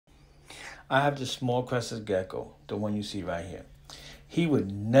I have the small crested gecko, the one you see right here. He would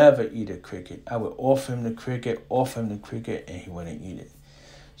never eat a cricket. I would offer him the cricket, and he wouldn't eat it.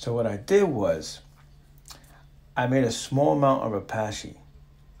 So what I did was, I made a small amount of Repashy.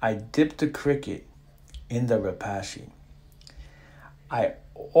 I dipped the cricket in the Repashy. I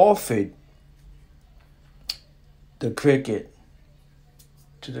offered the cricket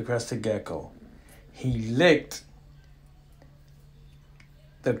to the crested gecko. He licked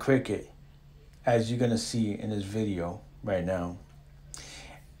the cricket, as you're going to see in this video right now.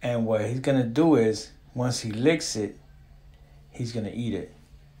 And what he's going to do is, once he licks it, he's going to eat it.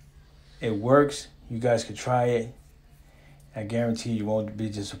 It works. You guys can try it. I guarantee you won't be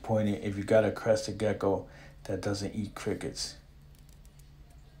disappointed if you got a crested gecko that doesn't eat crickets.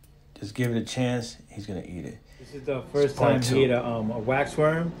 Just give it a chance. He's going to eat it. This is the first time he ate a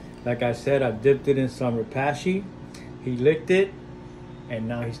waxworm. Like I said, I dipped it in some Repashy. He licked it. And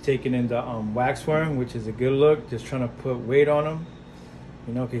now he's taking in the waxworm, which is a good look. Just trying to put weight on him.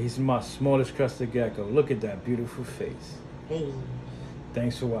 You know, because he's my smallest crested gecko. Look at that beautiful face. Hey.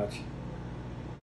 Thanks for watching.